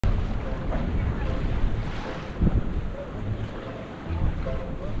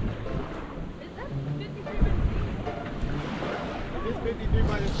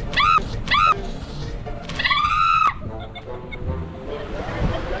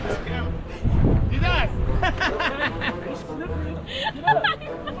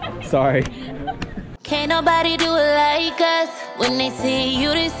Sorry. Can't nobody do it like us. When they see you,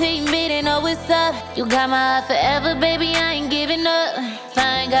 they see me, they know what's up. You got my heart forever, baby, I ain't giving up. If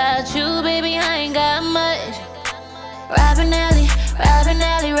I ain't got you, baby, I ain't got much. Robin Alley, Robin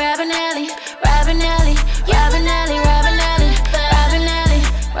Alley, Robin Alley, Robin Alley, Robin Alley, Robin Alley, Robin Alley,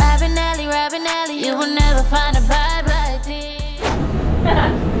 Robin Alley, Robin Alley. You will never find a vibe like this.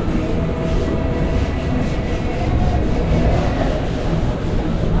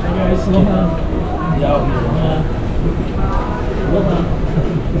 Hey guys, slow down.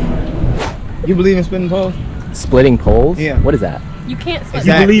 You believe in splitting poles? Splitting poles? Yeah. What is that? You can't split.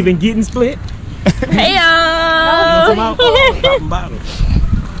 You believe in getting split? Hey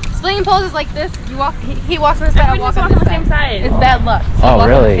Splitting poles is like this. You walk. He walks on the side. I walk on the same side. It's bad luck. So oh walk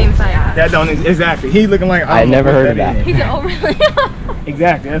really? On the same side. That don't exactly. He looking like I never heard of that. He's oh really?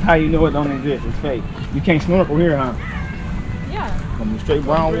 Exactly. That's how you know it don't exist. It's fake. You can't snorkel here, huh? Yeah. From straight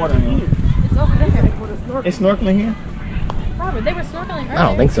brown water. Here. It's over there. It's snorkeling here? Robert, they were snorkeling earlier. I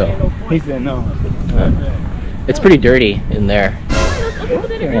don't think so. He said no. It's pretty dirty in there.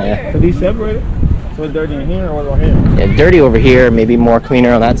 Yeah. So these separated? So it's dirty in here or over here? Yeah, dirty over here, maybe more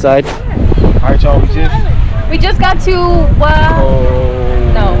cleaner on that side. Alright, y'all, we just got to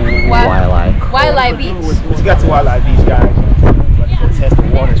Wildlife Beach. We just got to Wildlife Beach, guys. Let's test the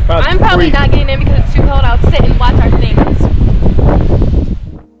water. I'm probably not getting in because it's too cold. I'll sit and watch our things.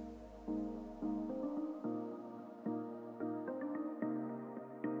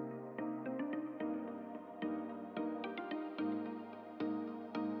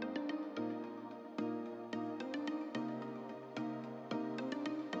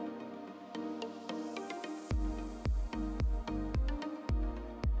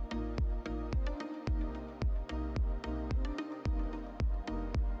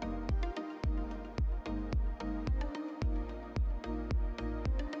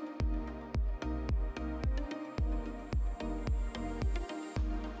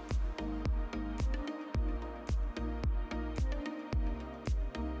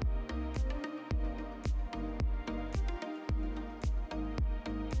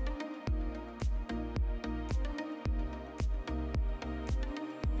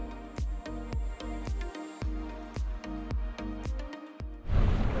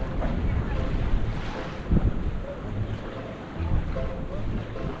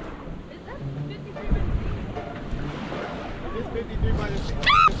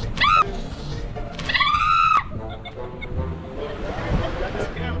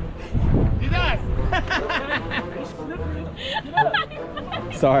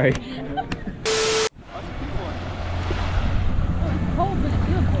 Sorry. I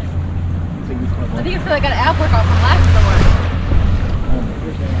think it's because I got an app workout from last summer.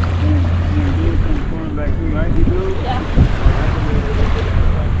 Yeah.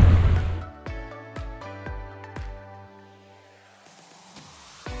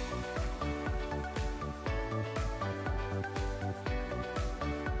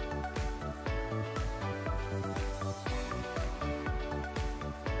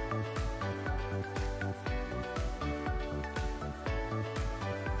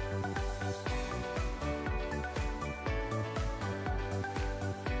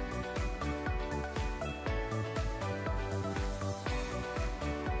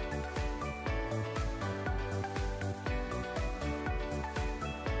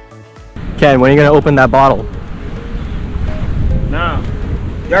 Ken, when are you gonna open that bottle? Now,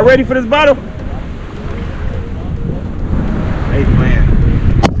 y'all ready for this bottle? Hey man.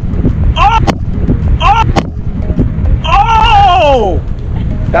 Oh! Oh! Oh!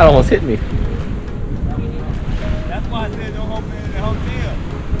 That almost hit me. That's why I said don't open it in the hotel.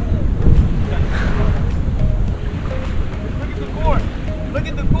 Look at the cord. Look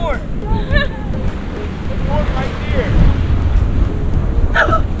at the cord. The cord right there.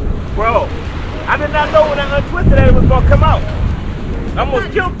 Bro, I did not know when I untwisted that it was gonna come out. I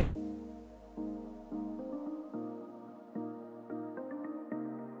almost killed me.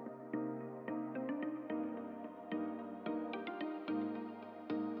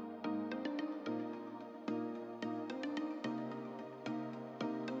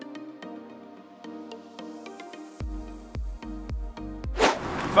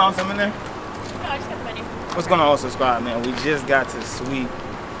 You found something in there? No, I just got the menu. What's going on, subscribe, man? We just got to sweet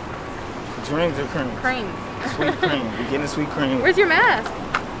dreams or cream. Creams. Sweet cream. We're getting sweet cream. Where's your mask?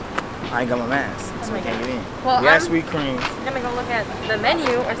 I ain't got my mask, so we can't get in. Well, we got sweet cream. I'm gonna go look at the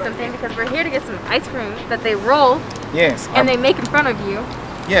menu or something because we're here to get some ice cream that they roll. Yes. And they make in front of you.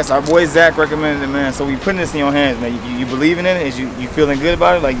 Yes, our boy Zach recommended it, man. So we putting this in your hands, man. You believing in it? Is you feeling good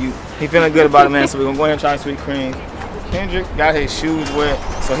about it? Like he feeling good about it, man. So we're gonna go ahead and try sweet cream. Kendrick got his shoes wet,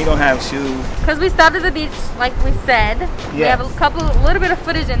 so he don't have shoes. Because we stopped at the beach, like we said. Yes. We have a little bit of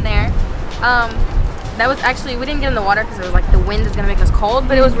footage in there. That was actually, we didn't get in the water because it was like the wind is gonna make us cold,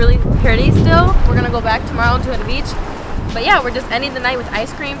 but it was really pretty still. We're gonna go back tomorrow to the beach. But yeah, we're just ending the night with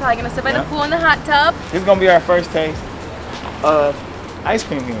ice cream. Probably gonna sit by the pool in the hot tub. This is gonna be our first taste of ice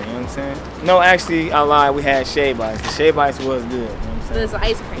cream here, you know what I'm saying? No, actually, I lied, we had shea bites. The shea bites was good, you know what I'm saying? This is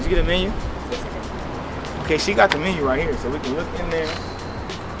ice cream. Did you get a menu? Yes, I did. Okay, she got the menu right here, so we can look in there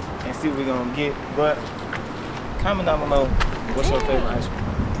and see what we're gonna get. But comment down below what's your favorite ice cream.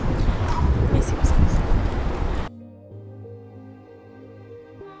 Let me see what's this.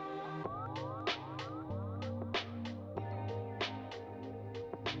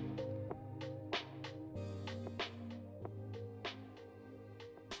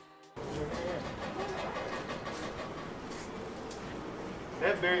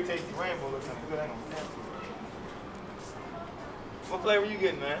 That berry tasty rainbow looks kind of good. I don't know. What flavor you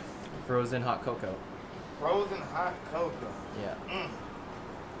getting, man? Frozen hot cocoa. Frozen hot cocoa. Yeah.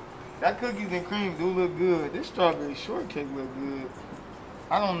 That cookies and cream do look good. This strawberry shortcake look good.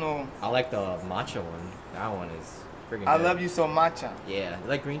 I don't know. I like the matcha one. That one is freaking I good. love you so matcha. Yeah. You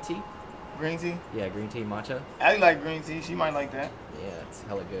like green tea? Green tea? Yeah, green tea matcha. I like green tea. She might like that. Yeah, it's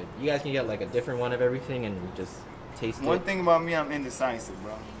hella good. You guys can get like a different one of everything and just taste One it. thing about me, I'm indecisive,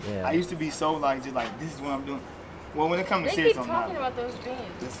 bro. Yeah. I used to be so like, just like, this is what I'm doing. Well, when it comes to They serious, keep I'm talking not. about those beans.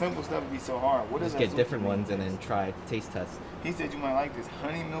 The simple stuff would be so hard. What is Just that? get different ones and then try taste test. He said you might like this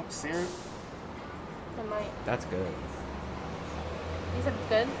honey milk syrup. I might. That's good. You said it's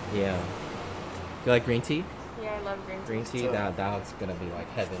good? Yeah. You like green tea? Yeah, I love green tea. Green tea, So- that's gonna be like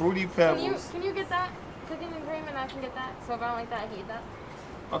heaven. Fruity Can Pebbles. you get that? Cookies and cream and I can get that? So if I don't like that, I can eat that?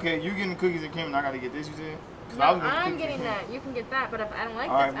 Okay, you getting cookies and cream and I gotta get this, you said? 'Cause No, I was gonna I'm cookies getting and cream. that. You can get that, but if I don't like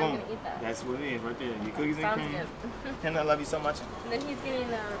All right, this, boom. I'm gonna eat that. That's what it is right there. Your cookies and Sounds cream. good. Tim, I love you so much. And then he's getting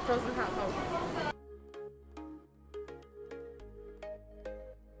frozen hot cocoa.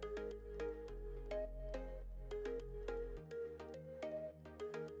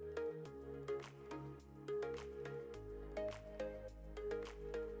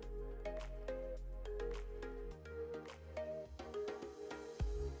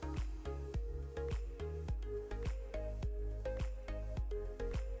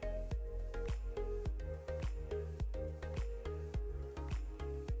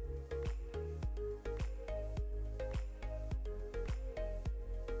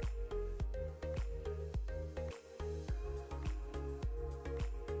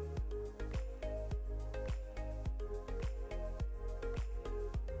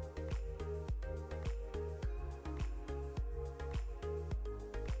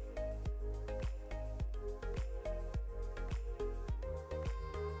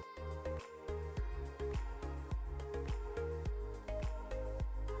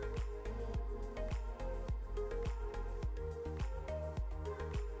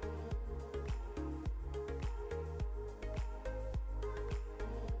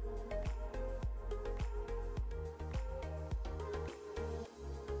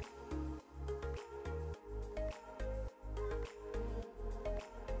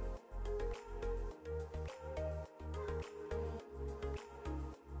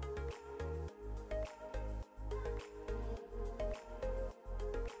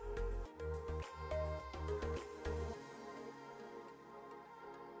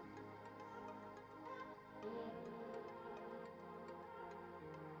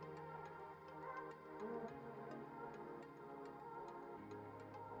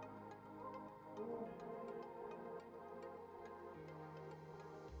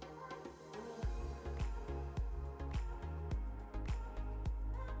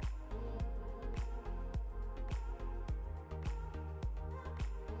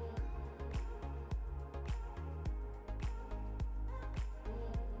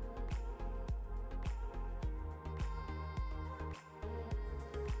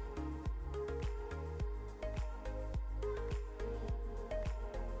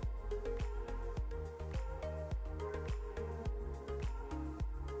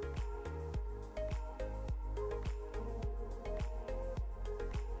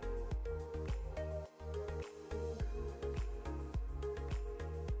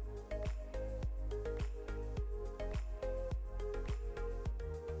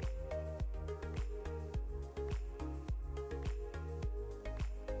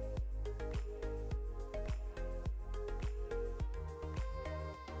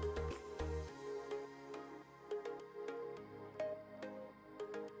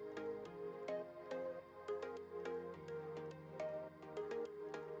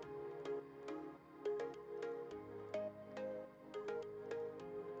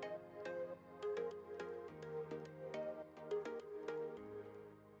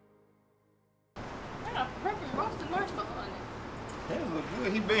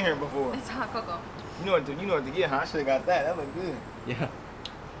 good. He been here before. It's hot cocoa. You know what to get, huh? I should have got that. That looked good. Yeah.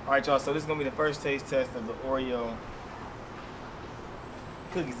 All right, y'all. So this is gonna be the first taste test of the Oreo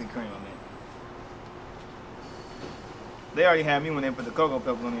cookies and cream on it. They already had me when they put the cocoa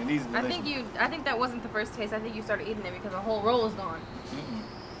pebbles on there. These are delicious. I think that wasn't the first taste. I think you started eating it because the whole roll is gone.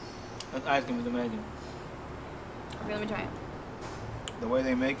 That ice cream is amazing. Okay, let me try it. The way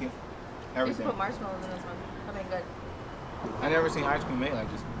they make it, You everything. should put marshmallows in this one. Okay, good. I never seen ice cream made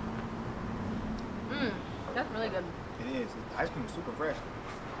like this. That's really good. It is. Ice cream is super fresh.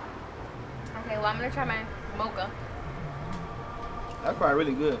 Okay, well I'm gonna try my mocha. That's probably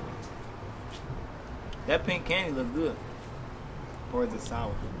really good. That pink candy looks good. Or is it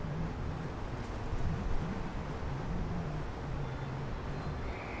sour?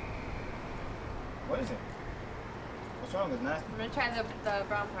 What is it? What's wrong? It's nasty. I'm gonna try the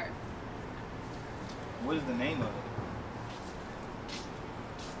brown part. What is the name of it?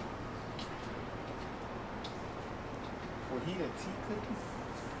 Fajita tea cookies?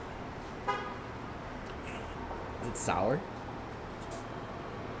 Is it sour?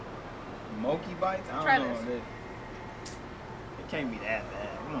 Mochi bites? I don't Try know. this. It can't be that bad.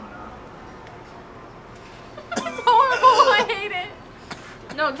 Come on now. It's horrible. I hate it.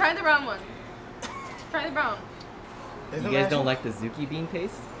 No, try the brown one. Try the brown. Is You them guys actually- don't like the Zuki bean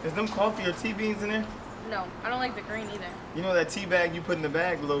paste? Is them coffee or tea beans in there? No, I don't like the green either. You know that tea bag you put in the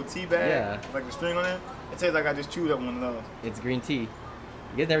bag, the little tea bag? Yeah. Like the string on it? It tastes like I just chewed up one of those. It's green tea. You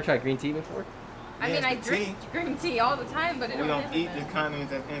guys never tried green tea before? I Yeah, mean, I it's the drink green tea all the time, but it We don't eat the taste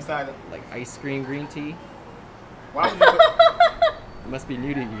condiments that's inside it. Like ice cream green tea? Why would you put, It must be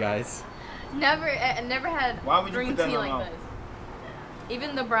new to you guys. Never had Why would you green put that tea in like my mouth? this.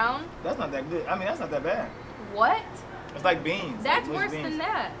 Even the brown. That's not that good. I mean, that's not that bad. What? It's like beans. That's like worse beans. than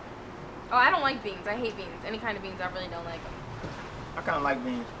that. Oh, I don't like beans. I hate beans. Any kind of beans, I really don't like them. I kind of like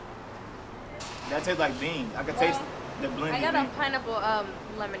beans. That tastes like beans. I can taste the blend. I got a pineapple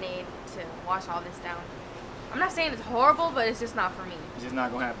lemonade to wash all this down. I'm not saying it's horrible, but it's just not for me. It's just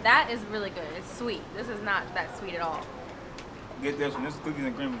not gonna happen. That is really good. It's sweet. This is not that sweet at all. Get this one. This cookies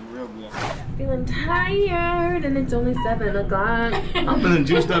and cream is real good. Feeling tired, and it's only 7 o'clock. I'm feeling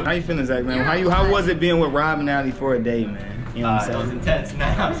juiced up. How you feeling, Zach, man? How was it being with Rob and Allie for a day, man? You know what I'm It was saying? intense. Nah,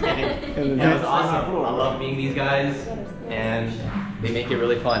 I'm just kidding. It was awesome. I love meeting these guys, and they make it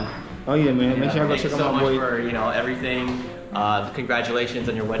really fun. Oh yeah, man. Make sure I go Thank check you out so my much boy. for everything. Congratulations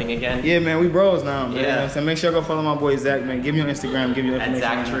on your wedding again. Yeah, man, we bros now, man. Yeah. You know what I'm saying? Make sure I go follow my boy Zach, man. Give me your Instagram, give me your At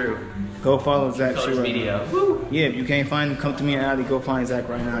information. Zach True. Go follow Zach Colors True. Media. Yeah, if you can't find him, come to me and Ali. Go find Zach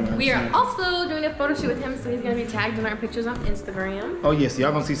right now. You know what We I'm are saying? also doing a photo shoot with him, so he's gonna be tagged in our pictures on Instagram. Oh yes,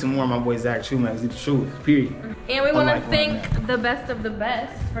 y'all gonna see some more of my boy Zach True, man. He's the truth. Period. And we want to Unlike one, thank man. the best of the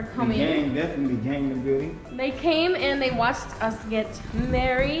best for coming. Gang, definitely gang in the building. They came and they watched us get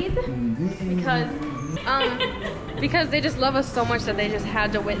married because they just love us so much that they just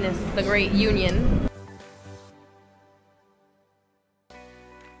had to witness the great union.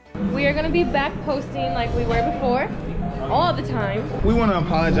 We are gonna be back posting like we were before, all the time. We want to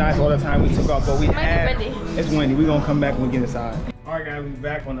apologize all the time we took off, but we Might be had. windy. It's windy. We gonna come back when we get inside. All right, guys, we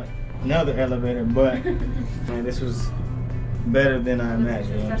back on another elevator, but man, this was better than I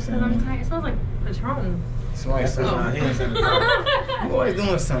imagined. You know what I'm That's because I'm saying? tired. It smells like Patron. It's like something. You always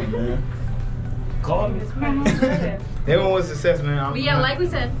doing something, man. Call me. Everyone was a success, man. But yeah, like we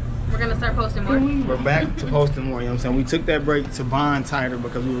said, we're gonna start posting more. We're back to posting more, you know what I'm saying? We took that break to bond tighter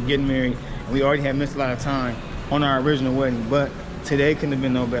because we were getting married and we already had missed a lot of time on our original wedding, but today couldn't have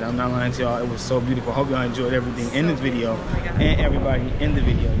been no better. I'm not lying to y'all, it was so beautiful. Hope y'all enjoyed everything in this video and everybody in the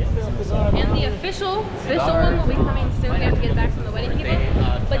video. Yeah. And the official one will be coming soon. We have to get back from the wedding people.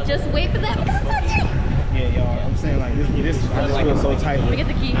 But just wait for that. Yeah, y'all, I'm saying like this I just feel so tight. Let me get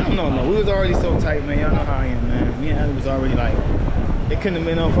the key. I don't know, no, we was already so tight, man. Y'all know how I am, man. Me and Ali was already like, it couldn't have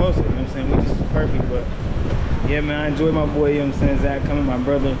been no closer, you know what I'm saying? We just perfect, but yeah, man, I enjoyed my boy, you know what I'm saying, Zach coming, my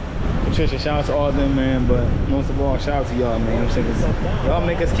brother, Patricia, shout out to all of them, man, but most of all, shout out to y'all, man, you know what I'm saying? 'Cause y'all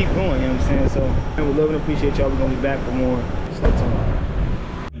make us keep going, you know what I'm saying? So, man, we love and appreciate y'all. We're gonna be back for more. Stay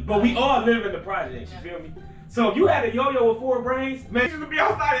tuned. But we all live in the projects, you feel me? So if you had a yo-yo with 4 brains, man, you used to be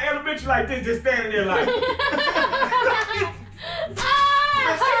outside of elementary like this, just standing there like.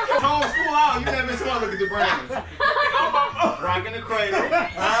 Home school out, you never saw look at the brains. Rocking the cradle.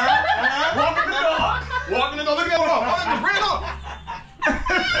 Walking the dog. Walking the dog. Look at that one.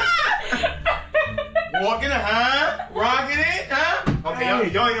 Walking it, rocking it, Okay,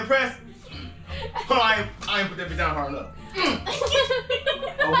 y'all ain't impressed? Oh, I ain't put that bitch down hard enough.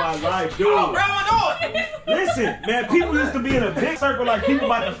 Oh my life, dude. Oh, grab my dog. Listen, man, people used to be in a big circle like people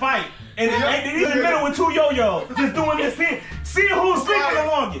about to fight. And he's in the middle with 2 yo-yos, just doing this thing. See who's sleeping the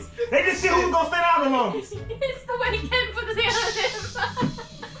longest. They just see who's gonna stay down the longest. It's the way Ken put his hand on him.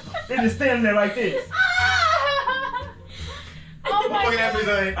 They just standing there like this. Oh my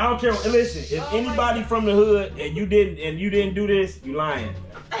God. I don't care. Listen, if anybody from the hood and you didn't do this, you lying.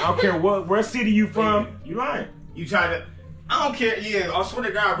 I don't care where city you from, you lying. You try to. I don't care. Yeah, I swear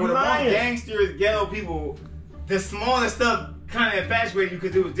to God, bro. The most gangsters, ghetto people, the smallest stuff kind of infatuated you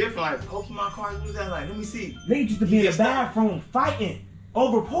because it was different. Like Pokemon cards, what is that like? Let me see. Niggas used to be in the bathroom fighting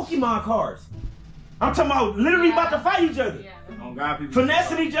over Pokemon cards. I'm talking about literally about to fight each other. Yeah. Oh God, people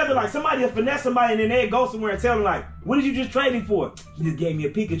Finessing each other, like somebody will finesse somebody and then they'll go somewhere and tell them like, what did you just trade me for? He just gave me a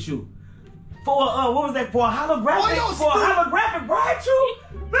Pikachu. For what was that? For a holographic? For a holographic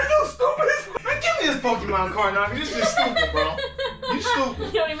Raichu? Man, you stupid as fuck. Man, give me this Pokemon card now. This is stupid, bro. You stupid.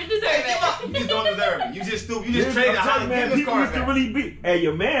 You don't even deserve it. You just don't deserve it. You just stupid. You just traded a holographic. Man, people used to really be. Hey,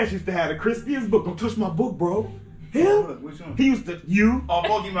 your man used to have the crispiest book. Don't touch my book, bro. Him? Which one? He used to, you? Oh,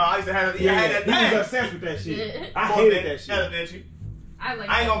 Pokemon. I used to have that. Yeah, that he thing. was obsessed with that shit. I hated that shit. I like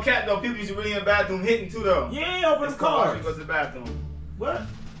I ain't gonna cap though. People used to really in the bathroom hitting too though. Yeah, open the cards. He goes to the bathroom. What?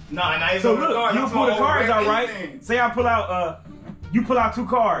 Nah, and I so look, you pull the cards out, right? Say I pull out, you pull out 2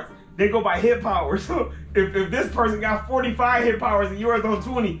 cards. They go by hit power. So if this person got 45 hit powers and yours on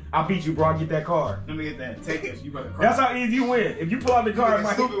 20, I'll beat you, bro. I'll get that card. Let me get that. Take this. You better cry. That's how easy you win. If you pull out the card,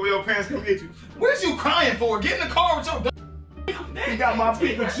 like stupid when your parents come get you. What is you crying for? Get in the car with your. You got my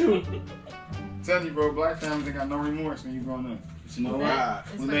Pikachu. Tell you, bro, black families ain't got no remorse when you growing up. But you know what?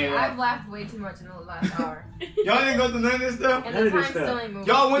 I've laughed way too much in the last hour. Y'all didn't go through none of this stuff? And the time still ain't moving.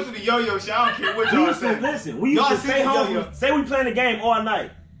 Y'all went through the yo-yo shit. I don't care what y'all said. Listen, we used to stay home. Say we playing the game all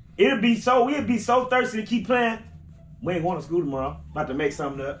night. We'd be so thirsty to keep playing. We ain't going to school tomorrow. About to make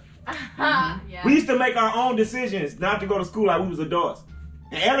something up. Yeah. We used to make our own decisions not to go to school like we was adults.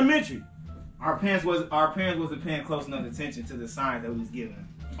 In elementary. Our parents wasn't paying close enough attention to the signs that we was giving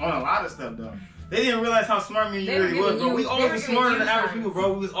on a lot of stuff though. They didn't realize how smart me and you really was, bro. We always were smarter than average people,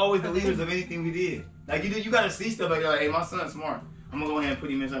 bro. We was always the leaders of anything we did. Like you gotta see stuff like that. Like, hey, my son's smart. I'm gonna go ahead and put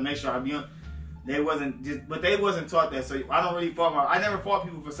him in something. Make sure I be on. They wasn't taught that. So I don't really fault I never fought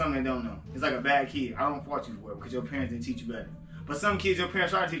people for something they don't know. It's like a bad kid. I don't fault you for it because your parents didn't teach you better. But some kids, your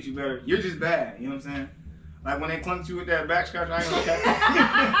parents try to teach you better. You're just bad. You know what I'm saying? Like when they clunked you with that back scratch, I ain't gonna catch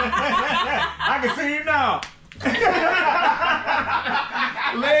I can see you now.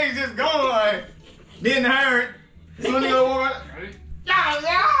 Legs just going like, didn't hurt. So when you go over,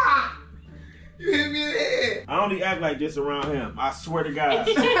 yeah. You hit me in the head. I only act like this around him. I swear to God.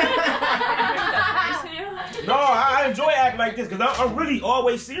 No, I enjoy acting like this because I'm really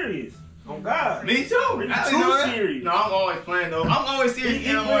always serious. Oh God. Me too. Really too serious. No, I'm always playing though. I'm always serious.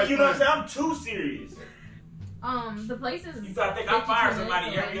 You know what I'm saying? I'm too serious. The places. You gotta think I fire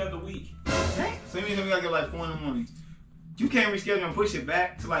somebody every other week. So you mean we gotta get like 4 in the morning? You can't reschedule and push it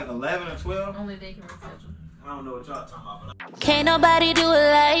back to like 11 or 12? Only they can reschedule. I don't know what y'all talking about. Can't nobody do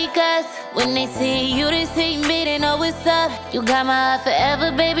it like us. When they see you, they see me, they know what's up. You got my heart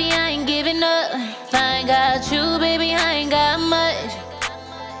forever, baby, I ain't giving up. If I ain't got you, baby, I ain't got much.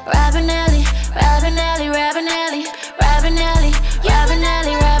 Robbing that